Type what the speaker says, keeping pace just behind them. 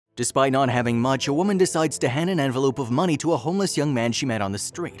Despite not having much, a woman decides to hand an envelope of money to a homeless young man she met on the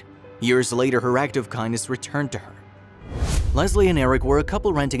street. Years later, her act of kindness returned to her. Leslie and Eric were a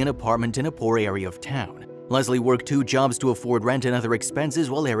couple renting an apartment in a poor area of town. Leslie worked 2 jobs to afford rent and other expenses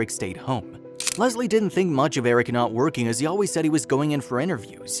while Eric stayed home. Leslie didn't think much of Eric not working, as he always said he was going in for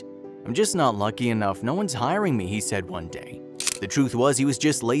interviews. "I'm just not lucky enough, no one's hiring me," he said one day. The truth was he was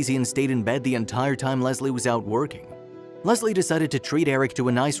just lazy and stayed in bed the entire time Leslie was out working. Leslie decided to treat Eric to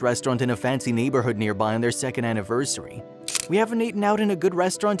a nice restaurant in a fancy neighborhood nearby on their 2nd anniversary. "We haven't eaten out in a good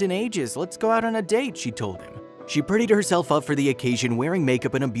restaurant in ages, let's go out on a date," she told him. She prettied herself up for the occasion, wearing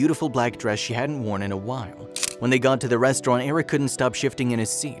makeup and a beautiful black dress she hadn't worn in a while. When they got to the restaurant, Eric couldn't stop shifting in his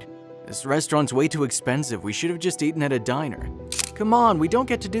seat. "This restaurant's way too expensive, we should have just eaten at a diner." "Come on, we don't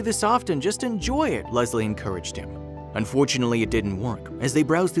get to do this often, just enjoy it," Leslie encouraged him. Unfortunately, it didn't work. As they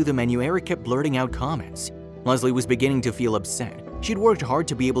browsed through the menu, Eric kept blurting out comments. Leslie was beginning to feel upset. She'd worked hard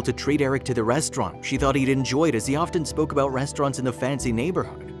to be able to treat Eric to the restaurant. She thought he'd enjoy it, as he often spoke about restaurants in the fancy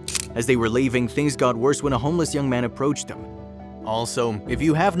neighborhood. As they were leaving, things got worse when a homeless young man approached them. Also, if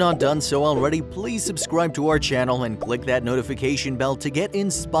you have not done so already, please subscribe to our channel and click that notification bell to get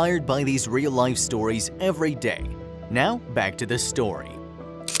inspired by these real-life stories every day. Now, back to the story.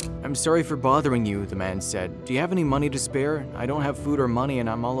 "I'm sorry for bothering you," the man said. "Do you have any money to spare? I don't have food or money and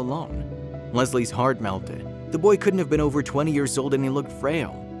I'm all alone." Leslie's heart melted. The boy couldn't have been over 20 years old and he looked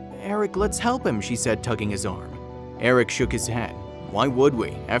frail. "Eric, let's help him," she said, tugging his arm. Eric shook his head. "Why would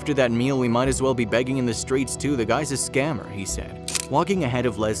we? After that meal, we might as well be begging in the streets too. The guy's a scammer," he said. Walking ahead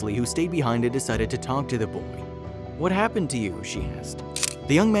of Leslie, who stayed behind and decided to talk to the boy. "What happened to you?" she asked.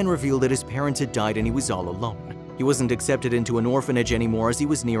 The young man revealed that his parents had died and he was all alone. He wasn't accepted into an orphanage anymore as he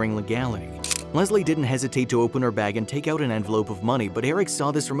was nearing legality. Leslie didn't hesitate to open her bag and take out an envelope of money, but Eric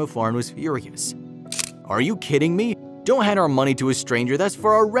saw this from afar and was furious. "Are you kidding me? Don't hand our money to a stranger, that's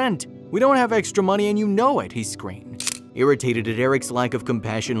for our rent! We don't have extra money and you know it," he screamed. Irritated at Eric's lack of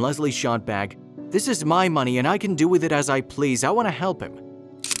compassion, Leslie shot back, "This is my money and I can do with it as I please, I want to help him."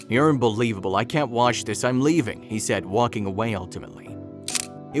 "You're unbelievable, I can't watch this, I'm leaving," he said, walking away ultimately.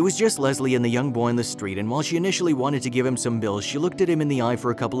 It was just Leslie and the young boy in the street, and while she initially wanted to give him some bills, she looked at him in the eye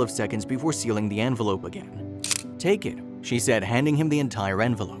for a couple of seconds before sealing the envelope again. "Take it," she said, handing him the entire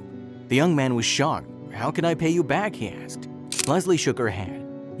envelope. The young man was shocked. "How can I pay you back?" he asked. Leslie shook her head.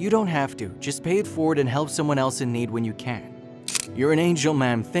 "You don't have to, just pay it forward and help someone else in need when you can." "You're an angel,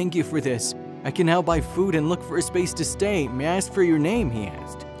 ma'am, thank you for this. I can now buy food and look for a space to stay. May I ask for your name?" he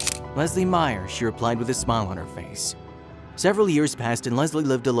asked. "Leslie Meyer," she replied with a smile on her face. Several years passed and Leslie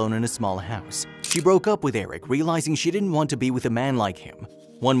lived alone in a small house. She broke up with Eric, realizing she didn't want to be with a man like him.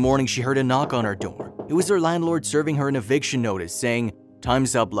 One morning, she heard a knock on her door. It was her landlord serving her an eviction notice, saying,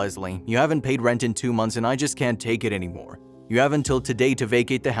 "Time's up, Leslie. You haven't paid rent in 2 months and I just can't take it anymore. You have until today to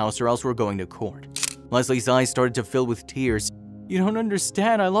vacate the house or else we're going to court." Leslie's eyes started to fill with tears. "You don't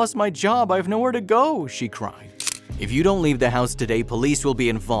understand, I lost my job, I have nowhere to go," she cried. "If you don't leave the house today, police will be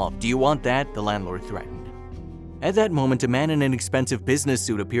involved. Do you want that?" the landlord threatened. At that moment, a man in an expensive business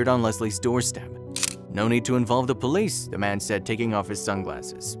suit appeared on Leslie's doorstep. "No need to involve the police," the man said, taking off his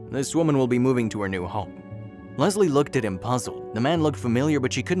sunglasses. "This woman will be moving to her new home." Leslie looked at him, puzzled. The man looked familiar,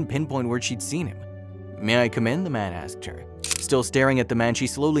 but she couldn't pinpoint where she'd seen him. "May I come in?" the man asked her. Still staring at the man, she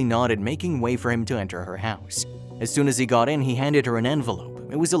slowly nodded, making way for him to enter her house. As soon as he got in, he handed her an envelope.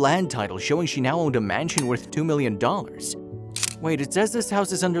 It was a land title showing she now owned a mansion worth $2 million. "Wait, it says this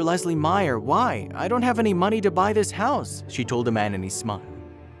house is under Leslie Meyer. Why? I don't have any money to buy this house," she told the man, and he smiled.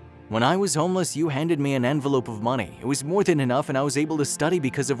 "When I was homeless, you handed me an envelope of money. It was more than enough and I was able to study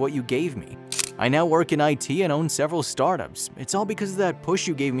because of what you gave me. I now work in IT and own several startups. It's all because of that push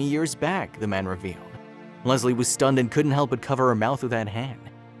you gave me years back," the man revealed. Leslie was stunned and couldn't help but cover her mouth with that hand.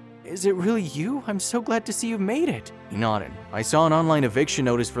 "Is it really you? I'm so glad to see you've made it." He nodded. "I saw an online eviction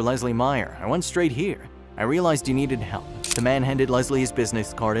notice for Leslie Meyer. I went straight here. I realized you needed help." The man handed Leslie his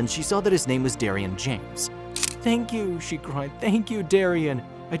business card and she saw that his name was Darian James. "Thank you," she cried. "Thank you, Darian.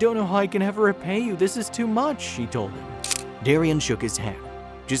 I don't know how I can ever repay you. This is too much," she told him. Darian shook his head.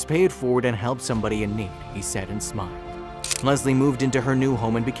 "Just pay it forward and help somebody in need," he said and smiled. Leslie moved into her new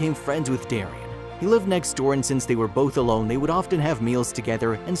home and became friends with Darian. He lived next door, and since they were both alone, they would often have meals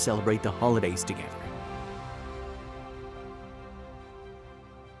together and celebrate the holidays together.